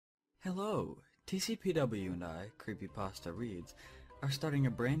Hello! TCPW and I, Creepypasta Reads, are starting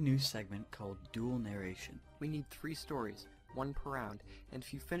a brand new segment called Duel Narration. We need 3 stories, 1 per round, and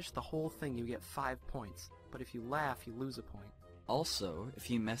if you finish the whole thing you get 5 points. But if you laugh, you lose a point. Also, if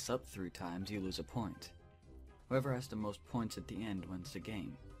you mess up 3 times, you lose a point. Whoever has the most points at the end wins the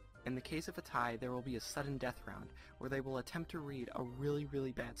game. In the case of a tie, there will be a sudden death round, where they will attempt to read a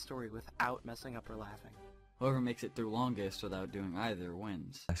really bad story without messing up or laughing. Whoever makes it through longest without doing either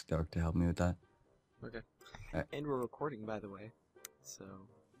wins. Ask Dark to help me with that. Okay. Alright. And we're recording, by the way, so...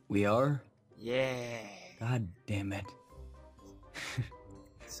 We are? Yeah! God damn it.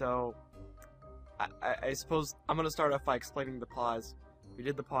 So, I suppose I'm gonna start off by explaining the pause. We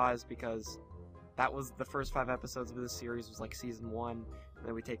did the pause because that was the first 5 episodes of this series, was like season 1, and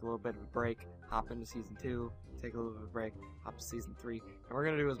then we take a little bit of a break, hop into season 2, take a little bit of a break, hop to season 3, and we're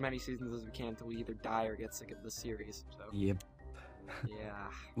gonna do as many seasons as we can until we either die or get sick of the series, so... Yep. Yeah.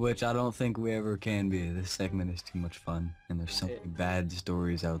 Which I don't think we ever can be. This segment is too much fun, and there's so many bad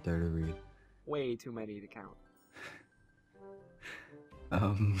stories out there to read. Way too many to count.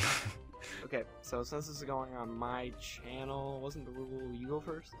 Okay, so since this is going on my channel, wasn't the rule you go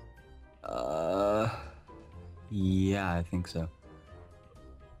first? Yeah, I think so.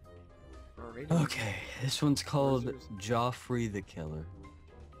 Alrighty. Okay, this one's called Joffrey the Killer.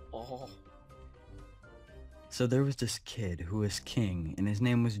 Oh. So there was this kid who was king, and his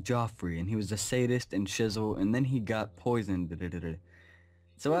name was Joffrey, and he was a sadist and shizzle, and then he got poisoned.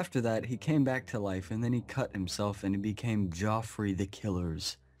 So after that, he came back to life, and then he cut himself, and he became Joffrey the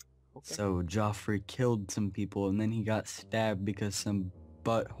Killers. Okay. So Joffrey killed some people, and then he got stabbed because some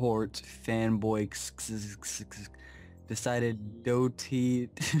butthort fanboy decided doty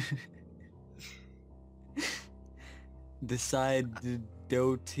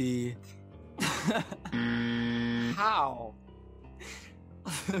How?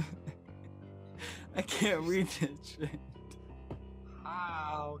 I can't read this shit.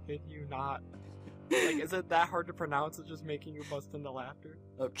 How can you not? Like, is it that hard to pronounce? It's just making you bust into laughter.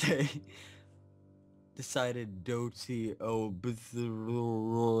 Okay. Decided doty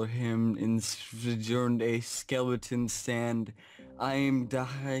him and sojourned a skeleton sand. I am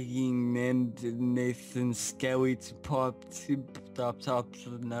dying and Nathan Skelly to pop to top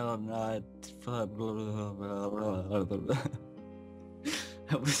no not that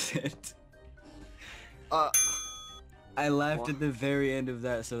was it. I laughed at the very end of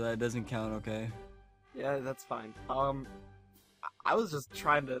that, so that doesn't count, okay? Yeah, that's fine. I was just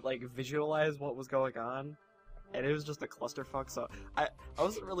trying to, like, visualize what was going on, and it was just a clusterfuck, so I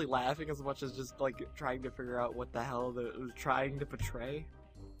wasn't really laughing as much as just, like, trying to figure out what the hell it was trying to portray.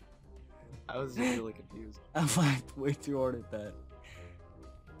 I was just really confused. I laughed way too hard at that.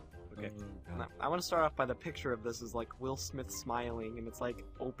 Okay, now, I want to start off by the picture of this is, like, Will Smith smiling, and it's, like,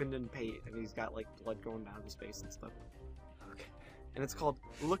 opened in paint, and he's got, like, blood going down his face and stuff. Okay. And it's called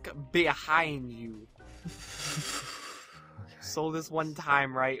Look Behind You. So this one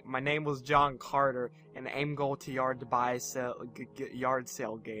time, right, my name was John Carter, and aim go to yard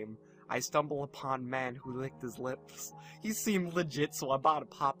sale game. I stumble upon man who licked his lips. He seemed legit, so I bought a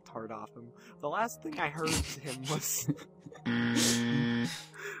Pop-Tart off him. The last thing I heard him was...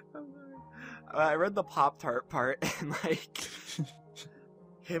 I read the Pop-Tart part, and, like,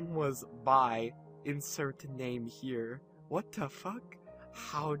 him was by, insert name here. What the fuck?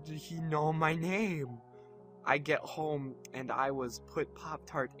 How did he know my name? I get home, and I was put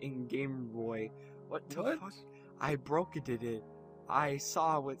Pop-Tart in Game Boy. What the fuck? I broke it. I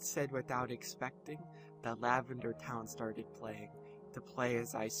saw what said without expecting. The Lavender Town started playing. To play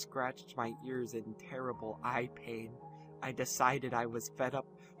as I scratched my ears in terrible eye pain. I decided I was fed up,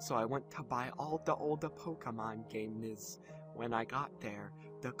 so I went to buy all the older Pokemon games. When I got there,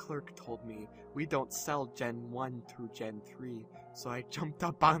 the clerk told me, we don't sell Gen 1 through Gen 3, so I jumped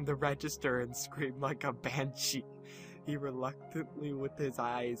up on the register and screamed like a banshee. He reluctantly, with his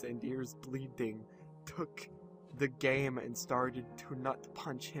eyes and ears bleeding, took the game and started to nut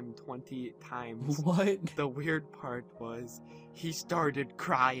punch him 20 times. What? The weird part was, he started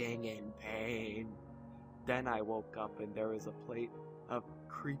crying in pain. Then I woke up and there was a plate of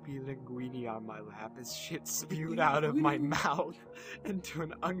creepy linguine on my lap as shit spewed out of my mouth into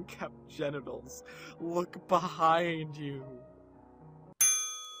an unkept genitals. Look behind you.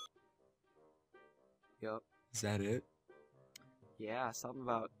 Yup. Is that it? Yeah, something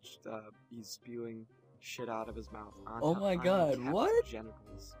about he's spewing shit out of his mouth. Oh my god, unkept what?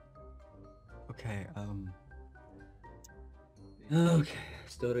 Genitals. Okay, okay,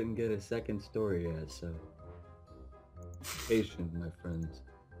 still didn't get a second story yet, so... Patient, my friends.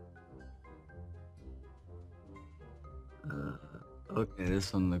 Okay,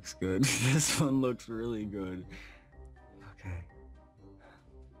 this one looks good. This one looks really good. Okay.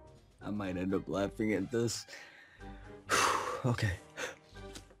 I might end up laughing at this. Okay.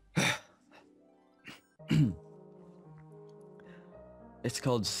 It's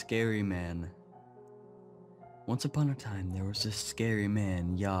called Scary Man. Once upon a time, there was this scary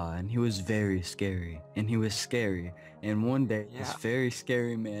man, and he was very scary, and he was scary, and one day, this very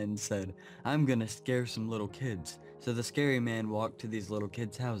scary man said, I'm gonna scare some little kids. So the scary man walked to these little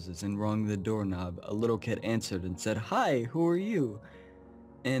kids' houses and rang the doorknob. A little kid answered and said, Hi, who are you?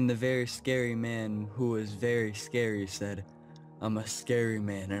 And the very scary man, who was very scary, said, I'm a scary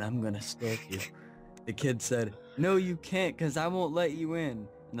man, and I'm gonna scare you. The kid said, No, you can't, 'cause I won't let you in.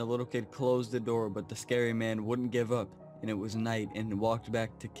 And the little kid closed the door, but the scary man wouldn't give up, and it was night, and walked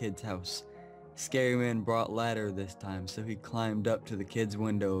back to kid's house. Scary man brought ladder this time, so he climbed up to the kid's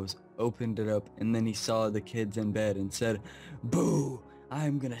windows, opened it up, and then he saw the kids in bed and said, Boo!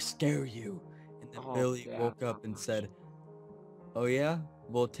 I'm gonna scare you. And then Billy woke up and said, Oh yeah?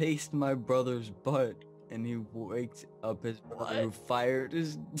 Well, taste my brother's butt. And he wakes up his brother who fired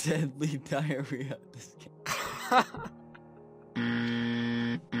his deadly diarrhea at this kid.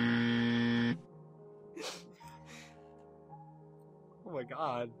 Oh my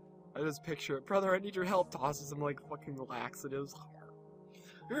god. I just picture it. Brother, I need your help. Tosses him like fucking laxatives.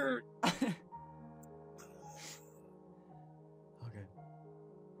 Okay.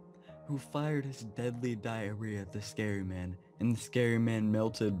 Who fired his deadly diarrhea at the scary man, and the scary man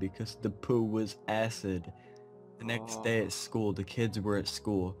melted because the poo was acid. The next day at school, the kids were at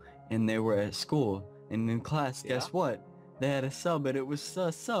school, and they were at school, and in class, guess what? They had a sub, and it was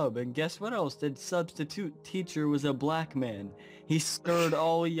a sub, and guess what else? The substitute teacher was a black man. He stirred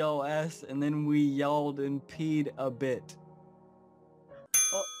all y'all ass, and then we yelled and peed a bit.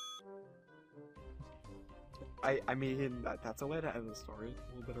 I mean, that's a way to end the story.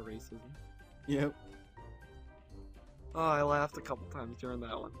 A little bit of racism. Yep. Oh, I laughed a couple times during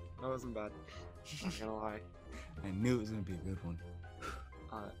that one. That wasn't bad. Not gonna lie. I knew it was gonna be a good one.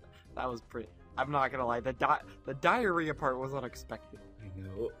 That was pretty. I'm not gonna lie. The diarrhea part was unexpected. I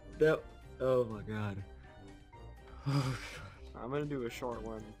know. Oh my god. I'm gonna do a short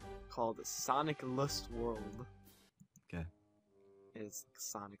one called Sonic Lost World. Okay. It's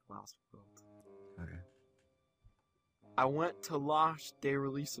Sonic Lost World. Okay. I went to launch day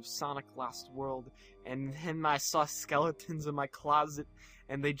release of Sonic Lost World, and then I saw skeletons in my closet,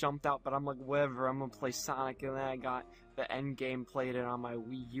 and they jumped out, but I'm like, whatever, I'm gonna play Sonic, and then I got the end game, played it on my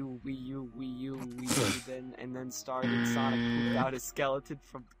Wii U, and then started Sonic pooped out a skeleton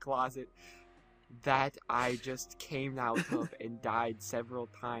from the closet that I just came out of and died several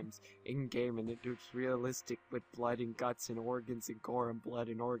times in game, and it was realistic with blood and guts and organs and gore and blood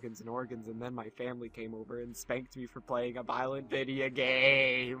and organs, and then my family came over and spanked me for playing a violent video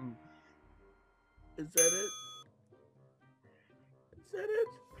game. Is that it? Is that it?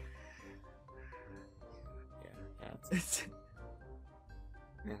 Yeah, that's it.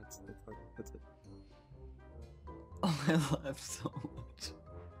 Yeah, that's it. Oh, I laughed so much.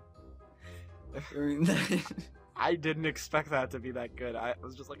 During that. I didn't expect that to be that good. I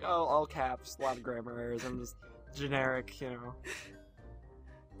was just like, oh, all caps, a lot of grammar errors. I'm just generic, you know.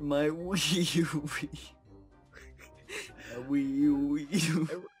 My Wii U. Wii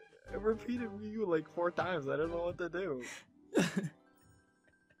U. I repeated Wii U like 4 times. I don't know what to do.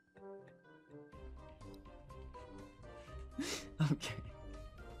 Okay.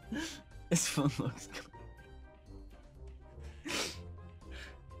 This one looks good.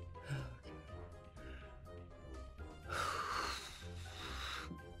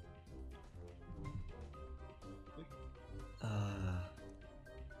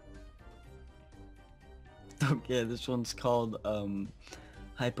 Okay, this one's called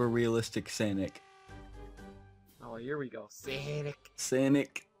Hyper-Realistic Sonic. Oh, here we go.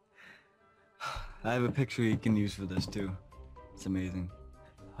 Sonic. I have a picture you can use for this too. It's amazing.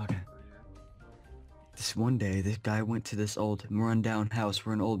 Okay. This one day, this guy went to this old run-down house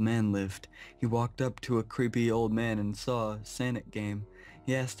where an old man lived. He walked up to a creepy old man and saw a Sonic game.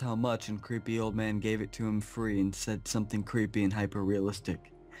 He asked how much, and creepy old man gave it to him free and said something creepy and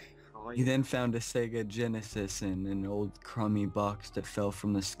hyper-realistic. He then found a Sega Genesis in an old crummy box that fell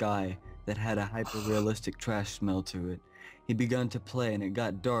from the sky that had a hyper-realistic trash smell to it. He began to play, and it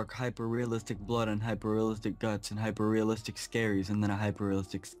got dark, hyper-realistic blood and hyper-realistic guts and hyper-realistic scaries, and then a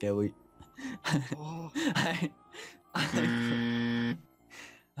hyper-realistic skelly.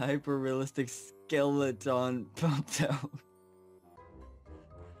 Hyper-realistic skeleton popped out.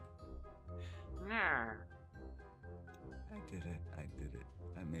 I did it.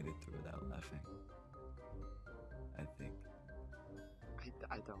 I made it through without laughing. I think.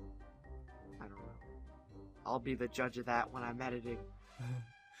 I don't know. I'll be the judge of that when I'm editing.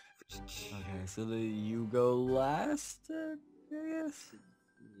 Okay, so you go last, I guess?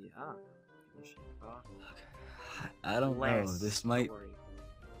 Yeah. Okay. I don't know. This might... Story.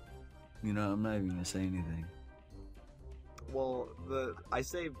 You know, I'm not even gonna say anything. Well, I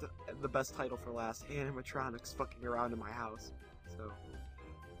saved the best title for last. Animatronics fucking around in my house. So...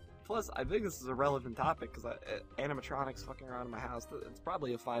 Plus, I think this is a relevant topic, because animatronics fucking around in my house, it's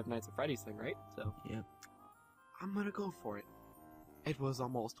probably a Five Nights at Freddy's thing, right? So, yep. I'm gonna go for it. It was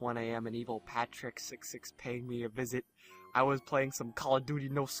almost 1 a.m. and evil Patrick66 paying me a visit. I was playing some Call of Duty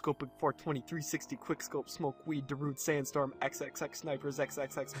no scoping 420 360 quickscope smoke weed Darude sandstorm XXX snipers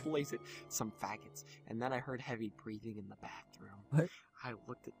XXX blaze it some faggots, and then I heard heavy breathing in the bathroom. What? I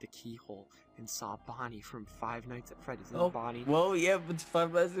looked at the keyhole and saw Bonnie from Five Nights at Freddy's. Oh, Bonnie. well, yeah, but it's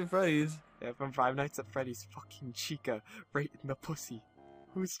Five Nights at Freddy's. Yeah, from Five Nights at Freddy's. Fucking Chica, right in the pussy.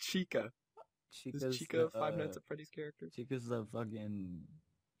 Who's Chica? Is Chica Five Nights at Freddy's character? Chica's the fucking...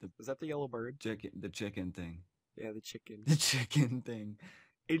 Is that the yellow bird? The chicken thing. Yeah, the chicken. The chicken thing.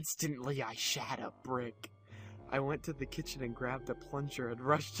 Instantly, I shat a brick. I went to the kitchen and grabbed a plunger and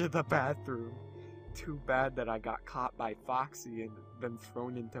rushed to the bathroom. Too bad that I got caught by Foxy and then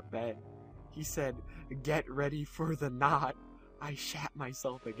thrown into bed. He said, "Get ready for the knot." I shat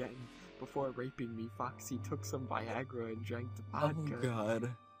myself again. Before raping me, Foxy took some Viagra and drank the vodka. Oh,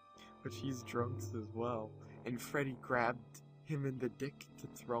 God. But she's drunk as well. And Freddy grabbed him in the dick to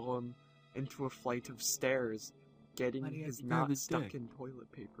throw him into a flight of stairs, getting his knot stuck in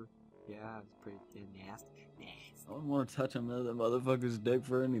toilet paper. Yeah, it's pretty nasty. I don't want to touch another motherfucker's dick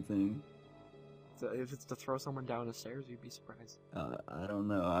for anything. So if it's to throw someone down the stairs, you'd be surprised. I don't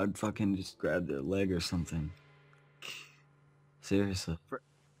know. I'd fucking just grab their leg or something. Seriously.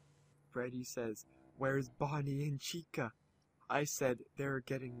 Freddy says, "Where's Bonnie and Chica?" I said, "They're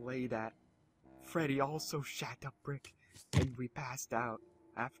getting laid at." Freddy also shat a brick, and we passed out.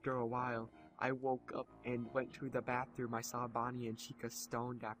 After a while, I woke up and went to the bathroom. I saw Bonnie and Chica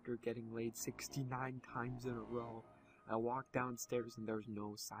stoned after getting laid 69 times in a row. I walked downstairs and there's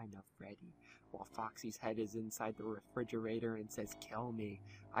no sign of Freddy, while Foxy's head is inside the refrigerator and says, "Kill me."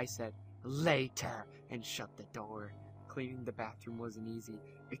 I said, "Later," and shut the door. Cleaning the bathroom wasn't easy.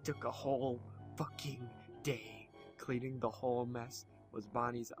 It took a whole fucking day. Cleaning the whole mess was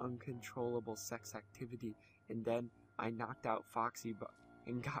Bonnie's uncontrollable sex activity, and then I knocked out Foxy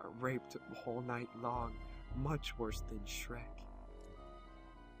and got raped the whole night long, much worse than Shrek.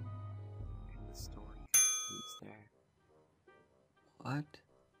 And the story ends there. What?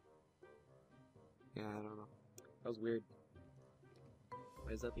 Yeah, I don't know. That was weird.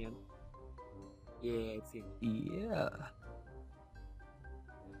 Wait, is that the end? Yeah, it's the end. Yeah.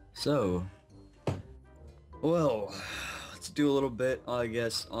 So, well, let's do a little bit, I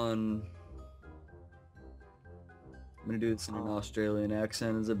guess, on... I'm gonna do this in an Australian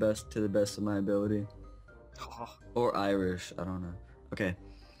accent to the best of my ability. Or Irish, I don't know. Okay.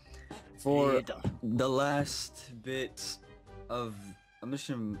 For the last bit of... I'm just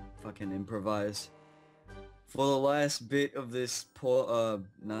gonna fucking improvise. For the last bit of this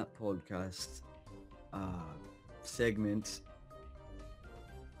not podcast, segment,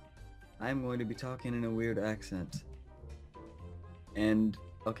 I'm going to be talking in a weird accent. And,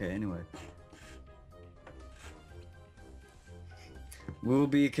 okay, anyway. We'll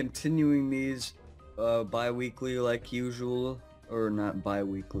be continuing these bi-weekly like usual, or not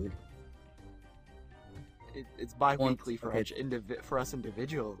bi-weekly. It's bi-weekly for us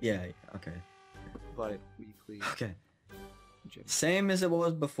individuals. Yeah, okay. Bi-weekly. Okay. Same as it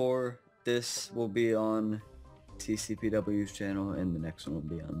was before. This will be on TCPW's channel, and the next one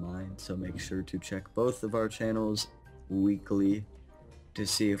will be on mine. So make sure to check both of our channels weekly to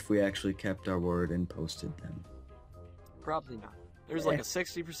see if we actually kept our word and posted them. Probably not. There's like a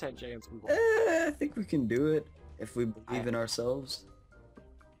 60% chance we won't. I think we can do it if we believe in ourselves.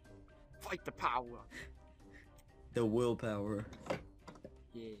 Fight the power. The willpower.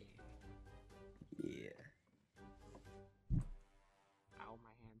 Yeah. Yeah. Ow,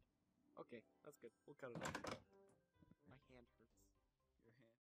 my hand. Okay, that's good. We'll cut it off. My hand hurts.